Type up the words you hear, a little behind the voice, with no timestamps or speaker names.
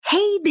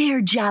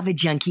there, Java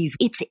Junkies.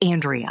 It's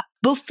Andrea.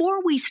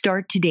 Before we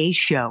start today's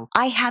show,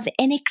 I have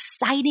an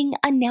exciting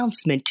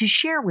announcement to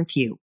share with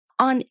you.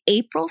 On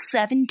April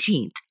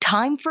 17th,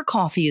 Time for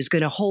Coffee is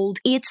going to hold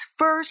its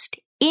first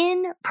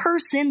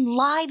in-person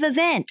live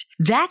event.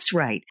 That's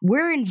right.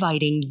 We're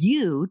inviting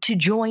you to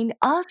join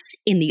us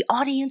in the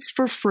audience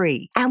for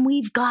free. And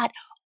we've got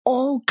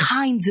all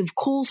kinds of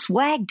cool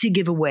swag to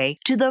give away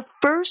to the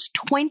first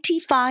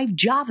 25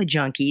 Java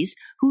Junkies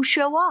who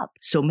show up.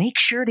 So make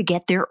sure to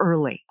get there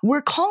early.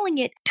 We're calling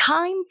it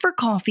Time for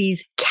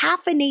Coffee's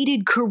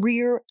Caffeinated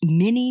Career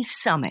Mini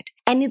Summit,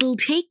 and it'll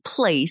take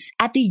place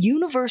at the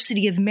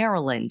University of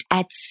Maryland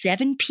at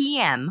 7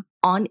 p.m.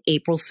 on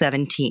April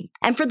 17th.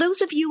 And for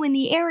those of you in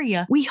the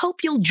area, we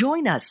hope you'll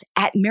join us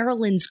at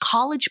Maryland's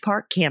College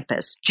Park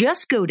campus.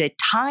 Just go to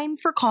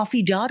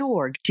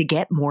timeforcoffee.org to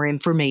get more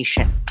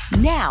information.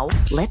 Now,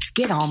 let's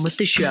get on with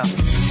the show.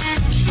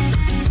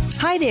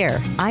 Hi there,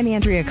 I'm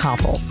Andrea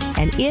Koppel,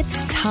 and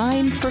it's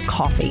Time for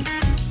Coffee,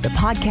 the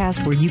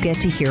podcast where you get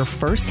to hear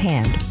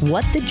firsthand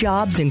what the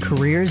jobs and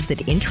careers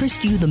that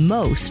interest you the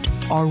most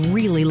are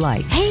really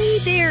like. Hey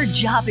there,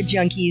 Java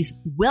Junkies.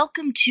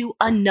 Welcome to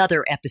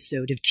another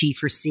episode of T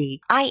for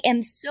C. I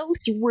am so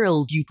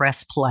thrilled you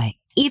press play.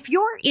 If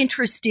you're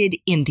interested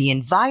in the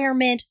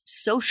environment,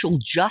 social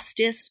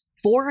justice,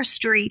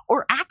 forestry,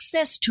 or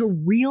access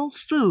to real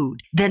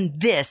food, then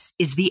this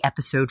is the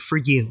episode for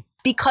you.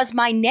 Because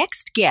my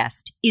next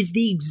guest is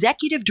the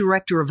executive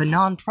director of a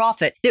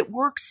nonprofit that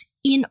works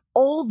in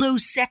all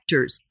those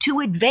sectors to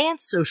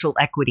advance social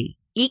equity,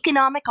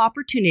 economic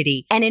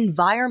opportunity, and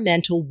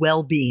environmental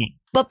well-being.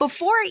 But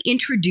before I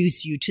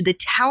introduce you to the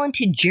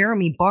talented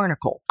Jeremy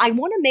Barnicle, I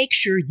want to make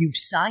sure you've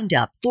signed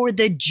up for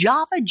the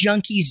Java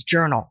Junkies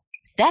Journal.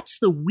 That's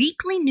the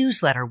weekly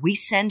newsletter we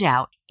send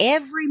out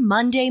every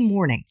Monday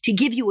morning to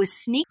give you a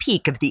sneak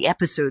peek of the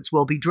episodes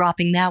we'll be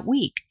dropping that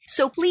week.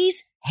 So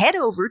please head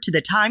over to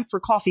the Time for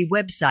Coffee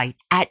website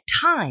at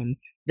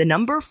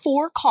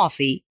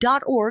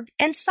time4coffee.org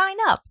and sign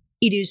up.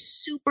 It is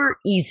super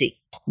easy.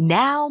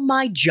 Now,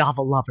 my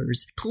Java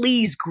lovers,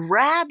 please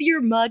grab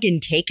your mug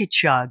and take a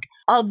chug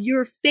of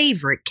your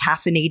favorite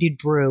caffeinated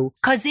brew,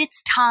 because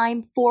it's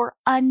time for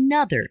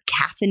another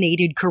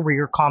caffeinated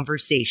career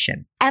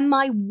conversation. And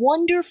my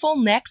wonderful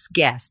next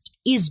guest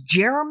is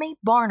Jeremy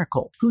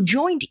Barnicle, who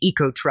joined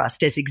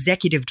Ecotrust as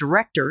executive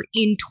director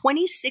in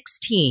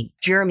 2016.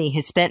 Jeremy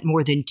has spent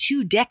more than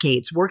 2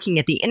 decades working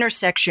at the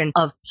intersection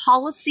of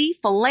policy,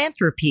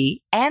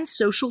 philanthropy, and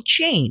social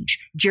change.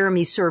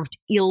 Jeremy served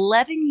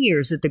 11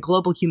 years at the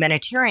global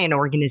humanitarian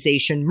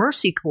organization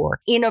Mercy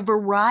Corps in a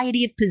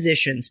variety of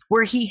positions,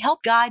 where he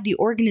helped guide the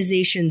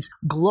organization's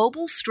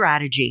global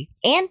strategy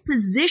and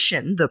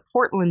position the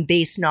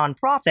Portland-based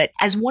nonprofit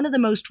as one of the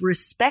most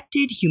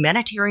respected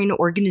humanitarian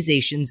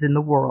organizations in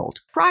the world.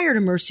 Prior to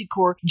Mercy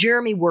Corps,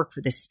 Jeremy worked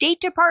for the State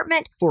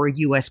Department, for a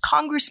U.S.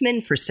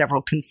 congressman, for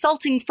several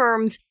consulting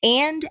firms,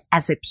 and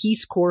as a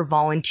Peace Corps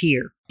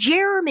volunteer.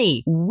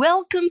 Jeremy,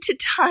 welcome to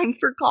Time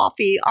for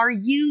Coffee. Are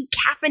you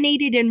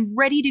caffeinated and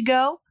ready to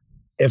go?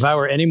 If I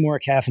were any more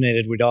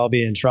caffeinated, we'd all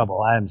be in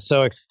trouble. I am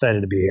so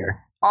excited to be here.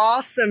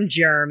 Awesome,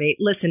 Jeremy.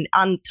 Listen,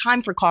 on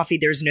Time for Coffee,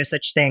 there's no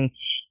such thing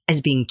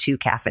as being too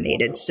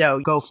caffeinated, so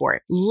go for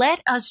it.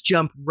 Let us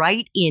jump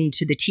right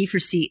into the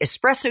T4C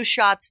Espresso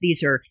shots.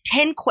 These are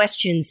 10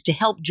 questions to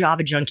help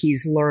Java Junkies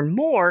learn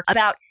more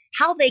about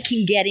how they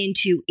can get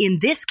into, in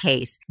this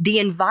case, the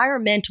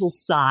environmental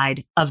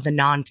side of the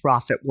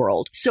nonprofit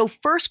world. So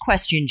first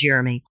question,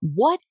 Jeremy,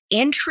 what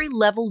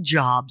entry-level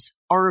jobs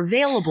are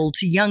available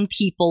to young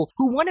people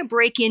who want to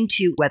break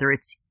into, whether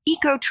it's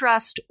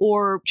Ecotrust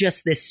or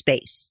just this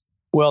space?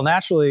 Well,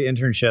 naturally,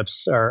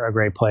 internships are a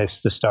great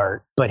place to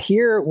start. But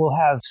here we'll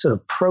have sort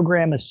of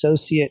program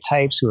associate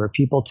types who are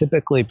people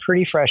typically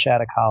pretty fresh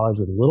out of college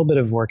with a little bit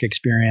of work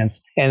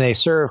experience. And they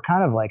serve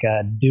kind of like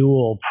a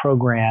dual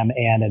program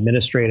and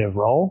administrative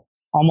role,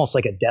 almost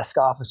like a desk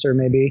officer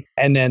maybe.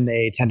 And then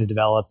they tend to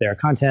develop their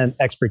content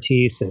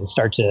expertise and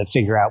start to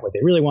figure out what they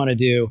really want to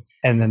do.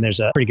 And then there's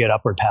a pretty good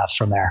upward path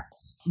from there.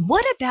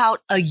 What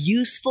about a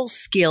useful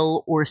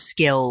skill or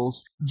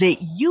skills that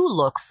you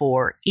look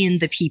for in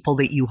the people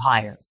that you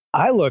hire?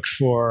 I look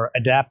for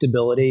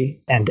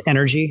adaptability and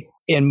energy.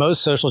 In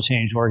most social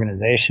change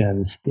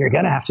organizations, you're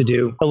going to have to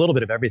do a little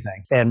bit of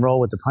everything and roll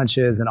with the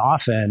punches. And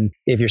often,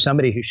 if you're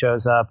somebody who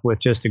shows up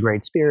with just a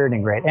great spirit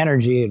and great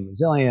energy and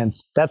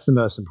resilience, that's the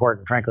most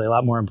important, frankly, a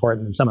lot more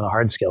important than some of the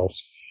hard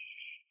skills.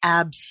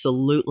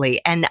 Absolutely.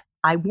 And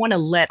I want to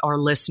let our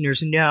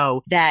listeners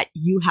know that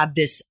you have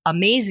this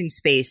amazing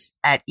space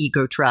at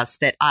Ecotrust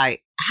that I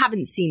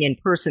haven't seen in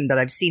person, but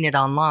I've seen it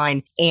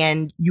online.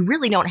 And you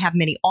really don't have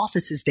many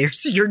offices there.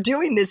 So you're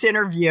doing this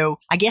interview,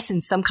 I guess,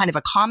 in some kind of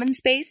a common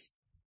space?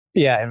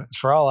 Yeah. And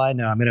for all I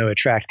know, I'm going to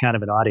attract kind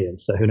of an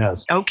audience. So who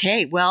knows?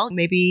 Okay. Well,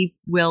 maybe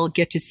we'll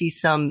get to see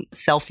some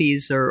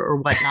selfies or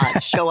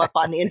whatnot show up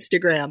on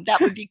Instagram.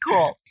 That would be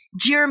cool.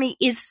 Jeremy,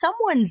 is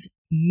someone's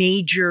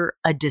major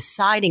a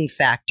deciding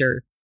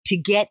factor to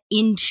get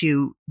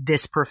into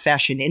this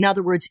profession? In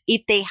other words,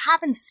 if they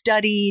haven't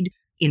studied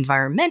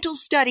environmental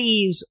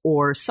studies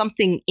or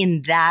something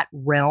in that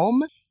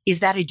realm,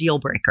 is that a deal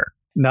breaker?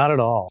 Not at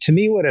all. To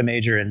me, what a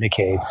major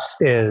indicates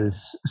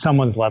is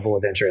someone's level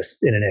of interest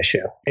in an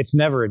issue. It's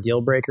never a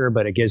deal breaker,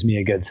 but it gives me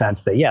a good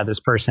sense that, yeah,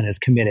 this person is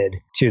committed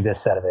to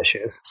this set of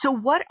issues. So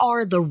what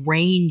are the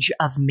range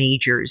of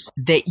majors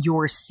that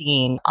you're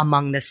seeing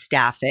among the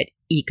staff at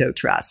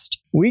Ecotrust?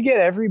 We get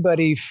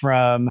everybody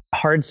from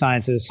hard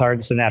sciences,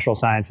 hard to natural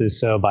sciences,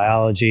 so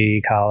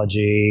biology,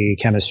 ecology,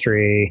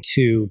 chemistry,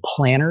 to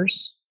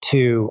planners,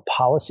 to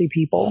policy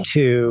people,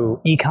 to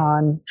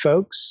econ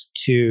folks,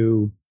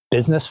 to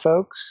business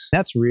folks.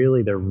 That's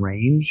really the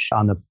range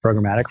on the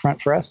programmatic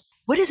front for us.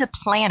 What is a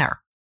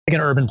planner? Like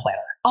an urban planner.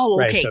 Oh,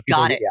 okay. Right? So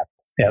Got it.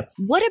 Yeah.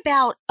 What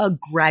about a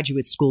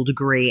graduate school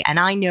degree? And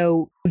I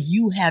know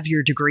you have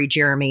your degree,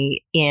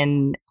 Jeremy,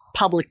 in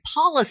public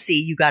policy.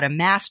 You got a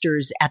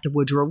master's at the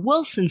Woodrow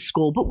Wilson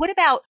School. But what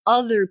about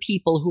other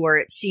people who are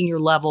at senior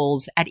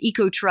levels at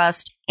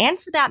Ecotrust and,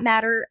 for that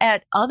matter,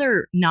 at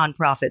other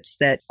nonprofits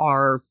that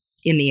are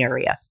in the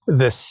area?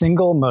 The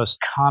single most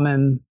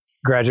common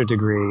graduate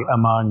degree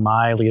among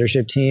my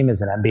leadership team is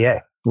an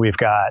MBA. We've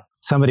got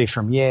somebody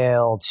from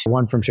Yale,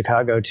 one from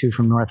Chicago, two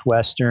from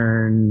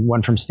Northwestern,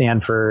 one from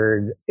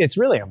Stanford. It's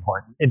really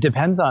important. It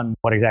depends on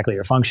what exactly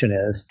your function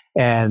is.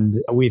 And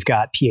we've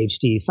got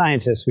PhD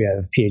scientists. We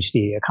have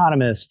PhD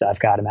economists. I've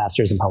got a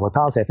master's in public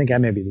policy. I think I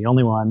may be the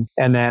only one.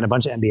 And then a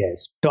bunch of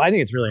MBAs. So I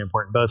think it's really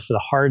important, both for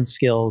the hard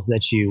skills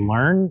that you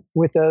learn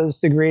with those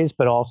degrees,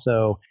 but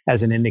also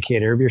as an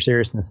indicator of your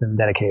seriousness and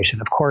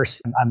dedication. Of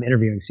course, I'm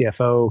interviewing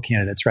CFO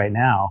candidates right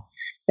now,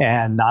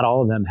 and not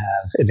all of them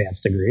have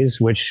advanced degrees,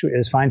 which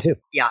is fine too.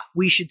 Yeah,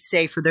 we should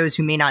say, for those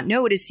who may not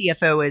know what a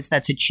CFO is,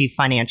 that's a chief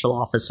financial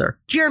officer.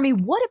 Jeremy,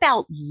 what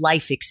about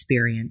life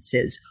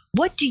experiences?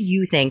 What do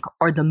you think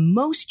are the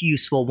most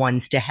useful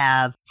ones to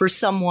have for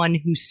someone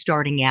who's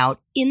starting out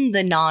in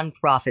the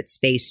nonprofit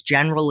space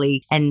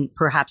generally, and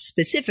perhaps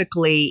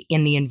specifically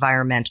in the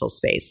environmental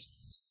space?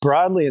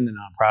 Broadly in the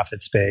nonprofit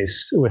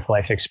space with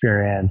life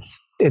experience,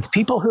 it's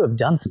people who have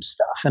done some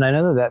stuff. And I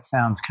know that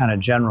sounds kind of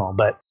general,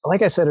 but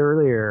like I said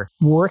earlier,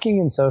 working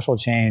in social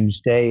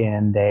change day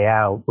in, day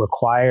out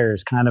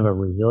requires kind of a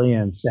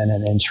resilience and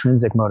an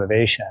intrinsic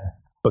motivation,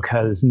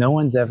 because no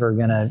one's ever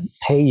going to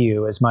pay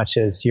you as much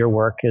as your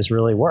work is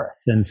really worth.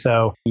 And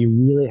so you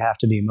really have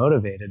to be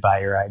motivated by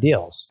your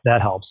ideals.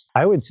 That helps.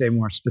 I would say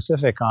more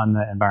specific on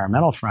the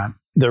environmental front,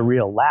 the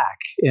real lack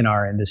in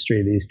our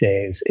industry these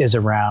days is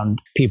around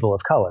people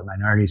of color,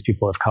 minorities,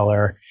 people of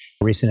color,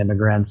 recent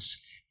immigrants.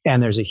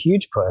 And there's a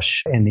huge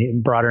push in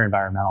the broader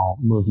environmental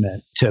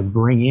movement to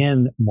bring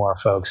in more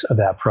folks of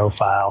that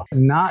profile,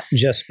 not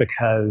just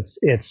because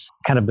it's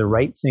kind of the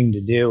right thing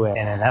to do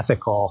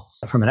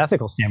from an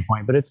ethical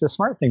standpoint, but it's the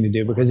smart thing to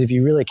do, because if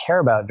you really care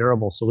about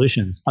durable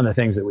solutions on the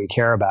things that we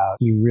care about,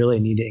 you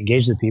really need to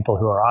engage the people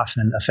who are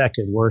often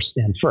affected worst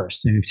and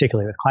first, and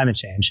particularly with climate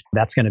change.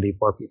 That's going to be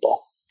poor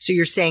people. So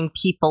you're saying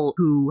people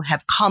who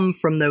have come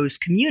from those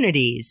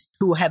communities,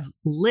 who have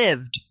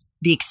lived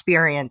the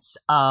experience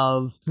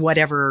of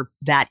whatever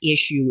that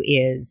issue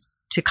is,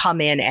 to come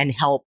in and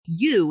help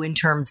you in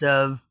terms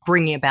of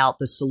bringing about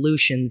the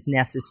solutions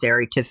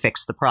necessary to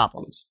fix the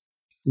problems.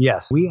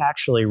 Yes, we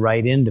actually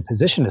write into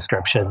position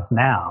descriptions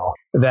now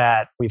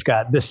that we've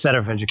got this set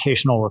of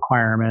educational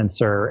requirements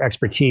or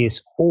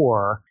expertise,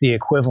 or the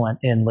equivalent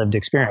in lived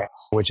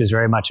experience, which is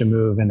very much a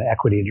move in the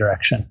equity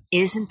direction.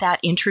 Isn't that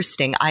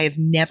interesting? I have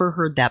never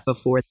heard that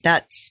before.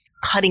 That's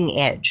cutting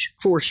edge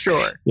for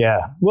sure. Yeah.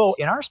 Well,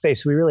 in our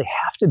space, we really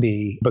have to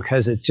be,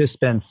 because it's just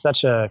been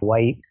such a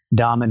white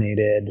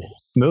dominated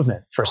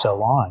movement for so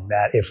long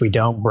that if we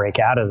don't break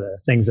out of the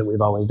things that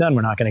we've always done,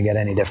 we're not going to get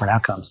any different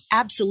outcomes.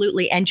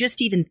 Absolutely. And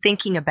just even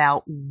thinking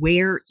about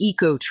where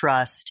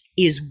Ecotrust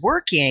is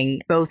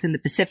working, both in the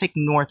Pacific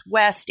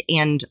Northwest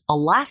and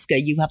Alaska,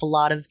 you have a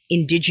lot of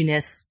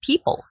indigenous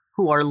people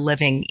who are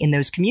living in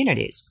those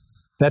communities.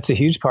 That's a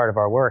huge part of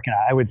our work. And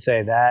I would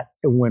say that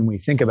when we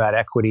think about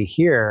equity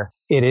here,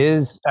 it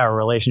is our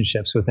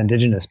relationships with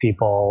indigenous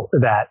people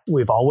that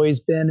we've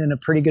always been in a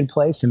pretty good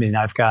place. I mean,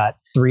 I've got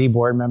 3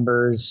 board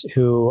members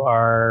who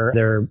are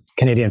they're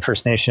Canadian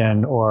First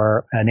Nation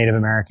or Native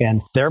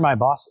American. They're my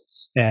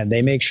bosses, and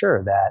they make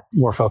sure that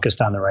we're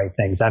focused on the right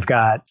things. I've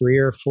got 3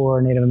 or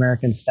 4 Native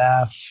American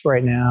staff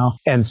right now.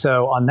 And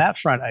so on that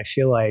front, I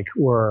feel like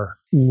we're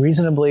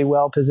reasonably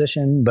well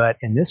positioned. But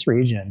in this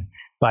region,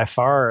 by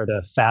far,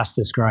 the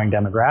fastest growing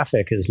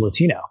demographic is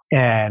Latino.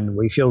 And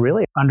we feel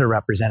really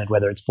underrepresented,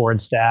 whether it's board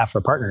staff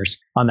or partners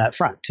on that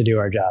front, to do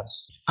our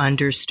jobs.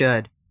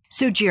 Understood.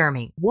 So,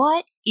 Jeremy,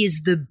 what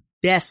is the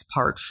best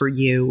part for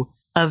you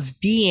of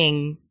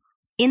being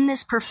in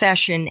this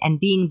profession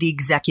and being the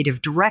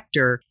executive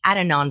director at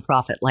a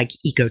nonprofit like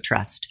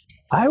Ecotrust?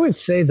 I would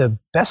say the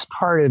best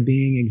part of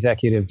being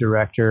executive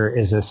director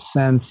is a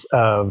sense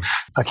of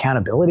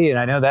accountability. And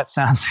I know that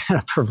sounds kind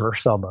of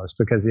perverse almost,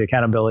 because the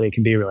accountability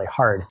can be really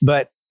hard.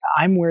 But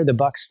I'm where the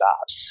buck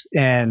stops.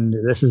 And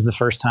this is the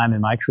first time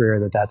in my career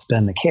that that's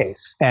been the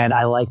case. And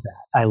I like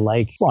that. I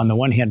like, on the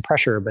one hand,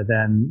 pressure, but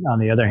then on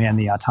the other hand,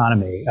 the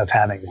autonomy of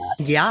having that.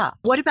 Yeah.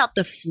 What about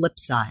the flip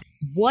side?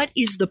 What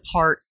is the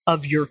part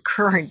of your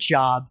current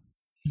job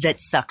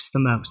that sucks the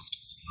most?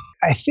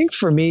 I think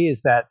for me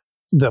is that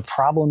the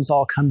problems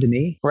all come to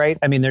me, right?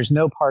 I mean, there's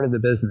no part of the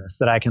business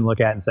that I can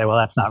look at and say, well,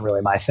 that's not really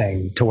my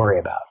thing to worry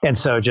about. And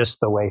so just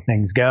the way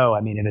things go,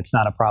 I mean, if it's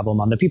not a problem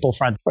on the people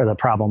front or the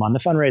problem on the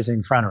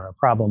fundraising front or a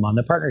problem on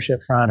the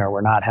partnership front, or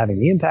we're not having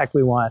the impact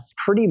we want,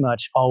 pretty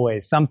much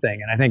always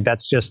something. And I think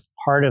that's just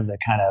part of the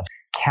kind of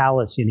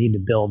callus you need to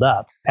build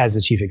up as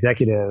the chief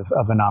executive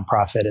of a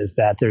nonprofit, is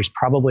that there's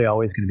probably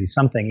always going to be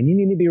something, and you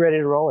need to be ready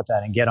to roll with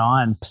that and get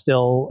on,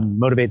 still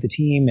motivate the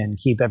team and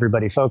keep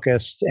everybody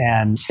focused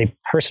and stay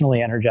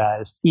personally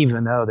energized,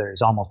 even though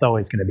there's almost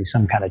always going to be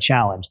some kind of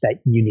challenge that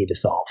you need to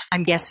solve.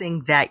 I'm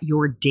guessing that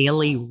your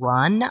daily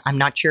run, I'm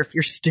not sure if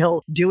you're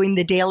still doing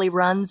the daily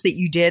runs that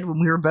you did when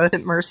we were both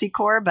at Mercy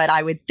Corps, but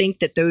I would think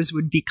that those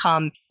would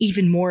become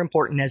even more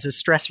important as a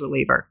stress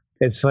reliever.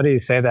 It's funny you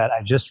say that.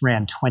 I just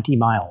ran 20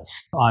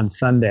 miles on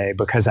Sunday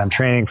because I'm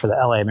training for the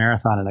LA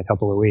Marathon in a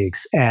couple of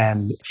weeks.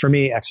 And for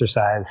me,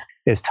 exercise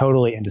is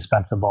totally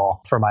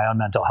indispensable for my own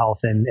mental health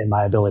and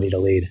my ability to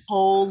lead.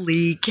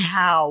 Holy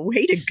cow.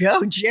 Way to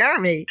go,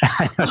 Jeremy.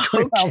 I know,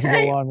 20 miles is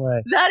a long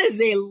way. That is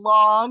a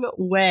long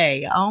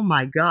way. Oh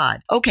my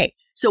God. Okay.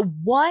 So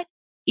what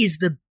is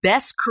the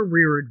best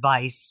career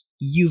advice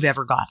you've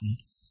ever gotten?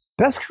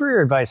 Best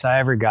career advice I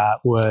ever got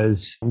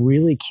was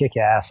really kick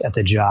ass at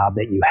the job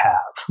that you have,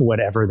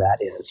 whatever that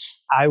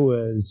is. I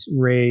was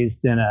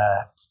raised in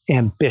a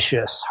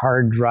ambitious,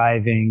 hard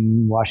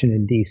driving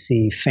Washington,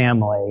 D.C.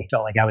 family.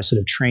 Felt like I was sort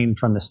of trained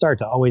from the start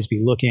to always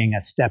be looking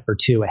a step or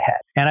two ahead.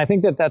 And I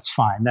think that that's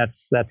fine.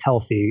 That's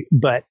healthy,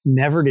 but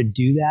never to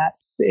do that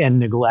and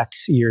neglect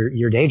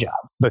your day job,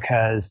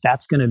 because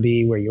that's going to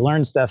be where you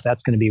learn stuff.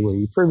 That's going to be where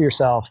you prove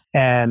yourself.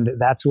 And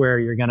that's where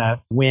you're going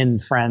to win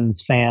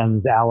friends,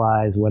 fans,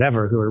 allies,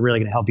 whatever, who are really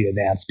going to help you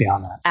advance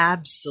beyond that.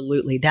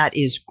 Absolutely. That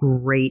is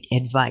great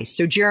advice.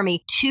 So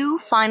Jeremy, 2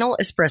 final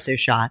espresso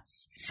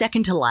shots,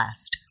 second to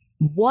last.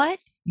 What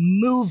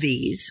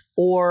movies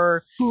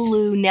or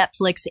Hulu,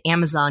 Netflix,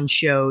 Amazon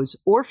shows,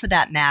 or for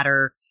that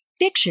matter,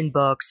 fiction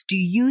books, do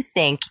you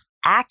think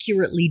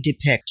accurately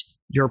depict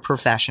your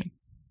profession?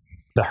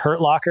 The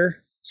Hurt Locker,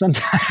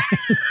 sometimes.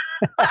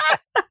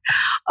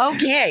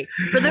 Okay.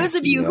 For those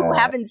of you who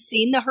haven't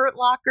seen The Hurt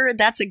Locker,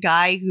 that's a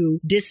guy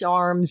who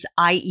disarms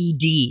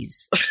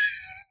IEDs.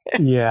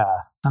 Yeah.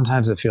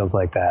 Sometimes it feels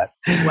like that.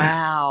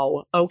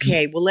 Wow.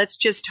 Okay. Well, let's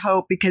just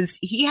hope, because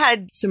he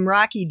had some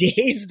rocky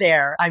days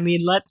there. I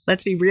mean,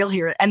 let's be real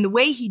here. And the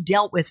way he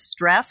dealt with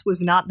stress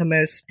was not the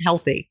most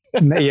healthy.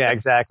 Yeah,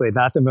 exactly.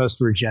 Not the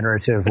most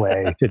regenerative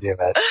way to do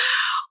it.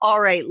 All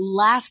right.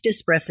 Last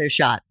espresso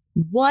shot.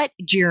 What,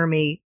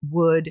 Jeremy,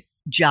 would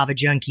Java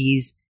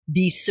junkies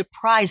be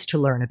surprised to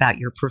learn about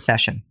your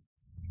profession?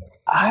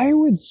 I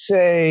would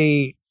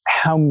say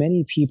how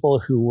many people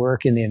who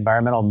work in the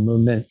environmental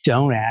movement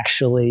don't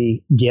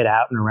actually get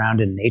out and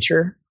around in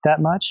nature that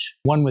much.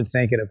 One would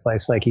think at a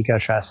place like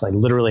Ecotrust, like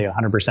literally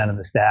 100% of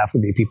the staff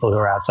would be people who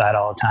are outside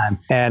all the time.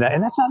 And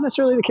that's not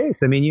necessarily the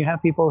case. I mean, you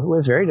have people who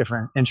have very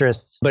different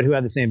interests, but who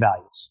have the same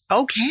values.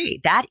 Okay,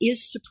 that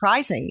is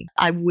surprising.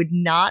 I would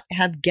not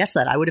have guessed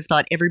that. I would have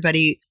thought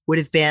everybody would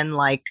have been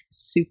like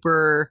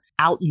super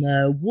out in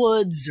the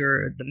woods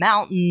or the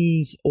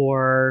mountains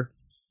or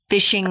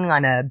fishing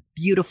on a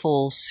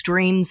beautiful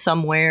stream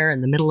somewhere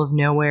in the middle of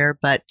nowhere.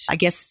 But I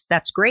guess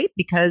that's great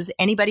because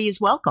anybody is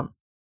welcome.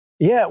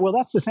 Yeah, well,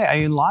 that's the thing.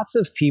 I mean, lots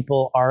of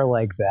people are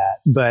like that.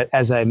 But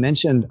as I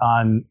mentioned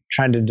on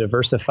trying to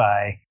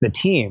diversify the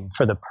team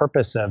for the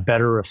purpose of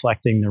better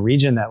reflecting the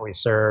region that we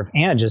serve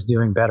and just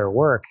doing better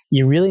work,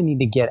 you really need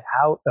to get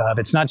out of,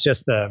 it's not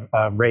just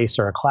a race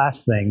or a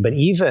class thing, but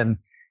even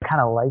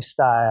kind of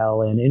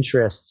lifestyle and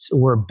interests.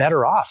 We're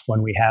better off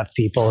when we have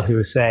people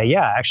who say,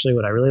 yeah, actually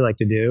what I really like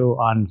to do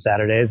on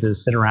Saturdays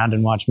is sit around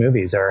and watch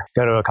movies or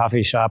go to a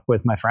coffee shop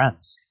with my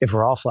friends. If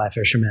we're all fly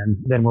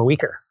fishermen, then we're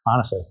weaker,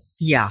 honestly.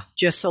 Yeah,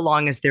 just so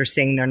long as they're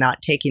saying they're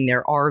not taking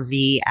their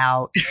RV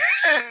out.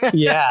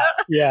 Yeah.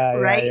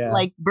 Right? Yeah.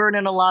 Like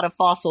burning a lot of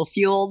fossil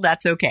fuel,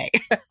 that's okay.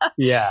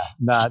 Yeah,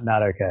 not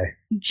okay.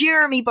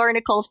 Jeremy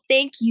Barnicle,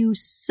 thank you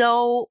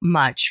so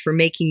much for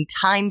making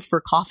time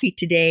for coffee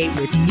today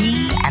with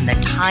me and the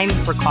Time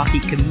for Coffee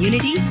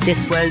community.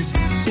 This was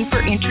super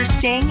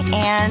interesting,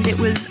 and it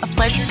was a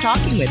pleasure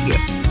talking with you.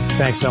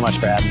 Thanks so much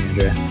for having me,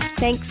 Andrea.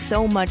 Thanks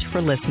so much for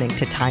listening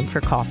to Time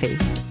for Coffee,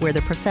 where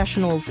the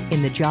professionals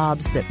in the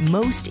jobs that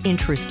most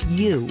interest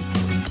you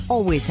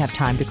always have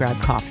time to grab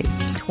coffee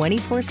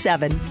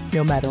 24/7,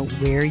 no matter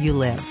where you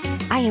live.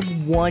 I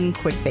have one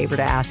quick favor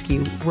to ask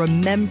you.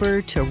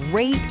 Remember to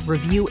rate,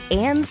 review,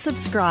 and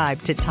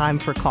subscribe to Time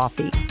for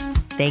Coffee.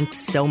 Thanks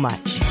so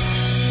much.